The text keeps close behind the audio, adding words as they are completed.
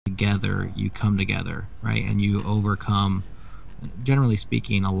together, you come together, right? And you overcome, generally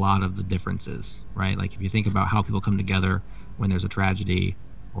speaking, a lot of the differences, right? Like if you think about how people come together when there's a tragedy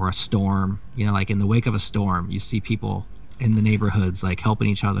or a storm, you know, like in the wake of a storm, you see people in the neighborhoods like helping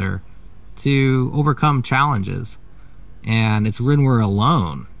each other to overcome challenges. And it's when we're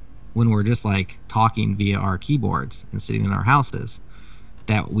alone, when we're just like talking via our keyboards and sitting in our houses,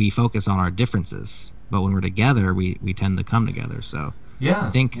 that we focus on our differences. But when we're together, we tend to come together. So yeah,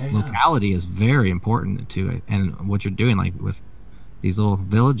 I think locality is very important to, and what you're doing like with these little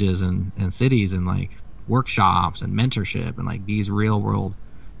villages and cities and like workshops and mentorship and like these real world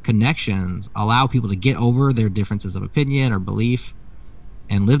connections allow people to get over their differences of opinion or belief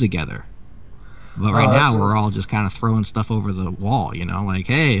and live together. But right now we're all just kind of throwing stuff over the wall, you know, like,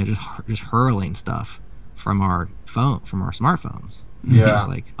 hey, just hurling stuff from our smartphones. Yeah. Just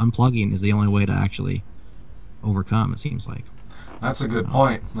like unplugging is the only way to actually overcome, it seems like. That's a good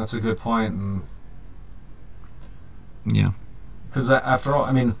point. That's a good point. And yeah. Because after all,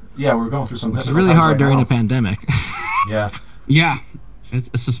 I mean, yeah, we're going through some difficult It's really hard during a pandemic. Yeah. Yeah.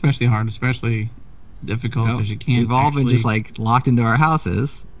 It's especially hard, especially difficult because you can't. We've all been just like locked into our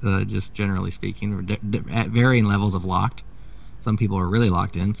houses, just generally speaking, at varying levels of locked. Some people are really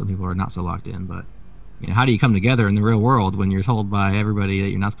locked in, some people are not so locked in. But you know, how do you come together in the real world when you're told by everybody that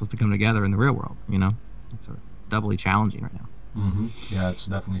you're not supposed to come together in the real world? You know, it's sort of doubly challenging right now. Mm-hmm. Yeah, it's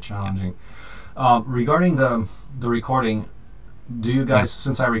definitely challenging. Yeah. Regarding the recording, do you guys,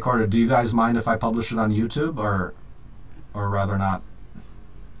 since I recorded, do you guys mind if I publish it on YouTube or rather not?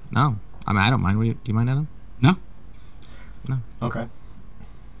 No, I mean I don't mind. Do you mind, Adam? No. No. Okay.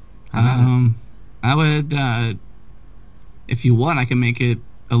 I would, if you want, I can make it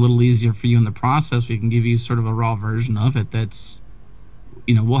a little easier for you in the process. We can give you sort of a raw version of it. That's,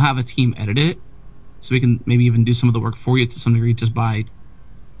 you know, we'll have a team edit it, so we can maybe even do some of the work for you to some degree, just by,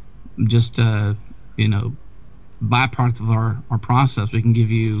 you know, byproduct of our process. We can give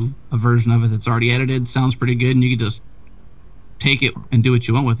you a version of it that's already edited, sounds pretty good, and you can just take it and do what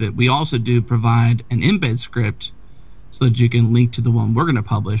you want with it. We also do provide an embed script so that you can link to the one we're going to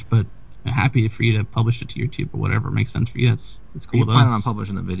publish, but I'm happy for you to publish it to YouTube or whatever makes sense for you. It's cool. You plan on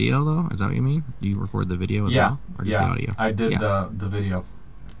publishing the video though? Is that what you mean? Do you record the video as well, or just the audio? I did the video.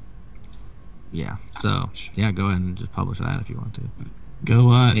 Yeah. So yeah, go ahead and just publish that if you want to. Go.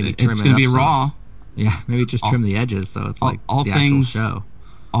 It's going to be raw. Yeah, maybe just trim the edges so it's like all the things. Actual show.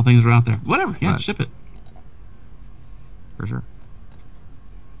 All things are out there. Whatever. Yeah, ship it. For sure.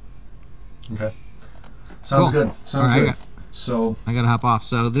 Okay. Sounds good. Sounds good. So I gotta hop off.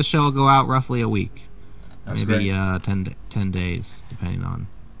 So this show will go out roughly a week. That's maybe great. 10 days depending on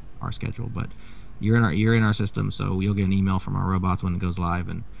our schedule. But you're in our system, so you'll get an email from our robots when it goes live,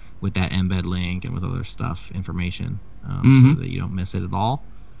 and with that embed link and with other stuff, information, so that you don't miss it at all.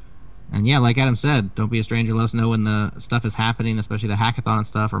 And yeah, like Adam said, don't be a stranger. Let us know when the stuff is happening, especially the hackathon and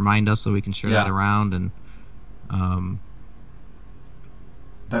stuff. Remind us so we can share that around. And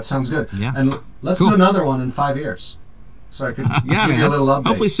that sounds good. Yeah. And let's do another one in 5 years, so I could give you a little update.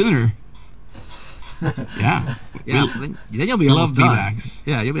 Hopefully sooner. Yeah. Yeah. So then you'll be almost done.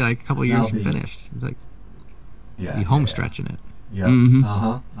 Yeah, you'll be like a couple years from finished. Like, be home stretching it. Yeah.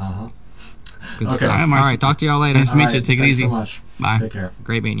 Good stuff. All right. Talk to y'all later. Nice to meet you. Take it easy. Thanks so much. Bye. Take care.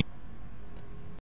 Great meeting you.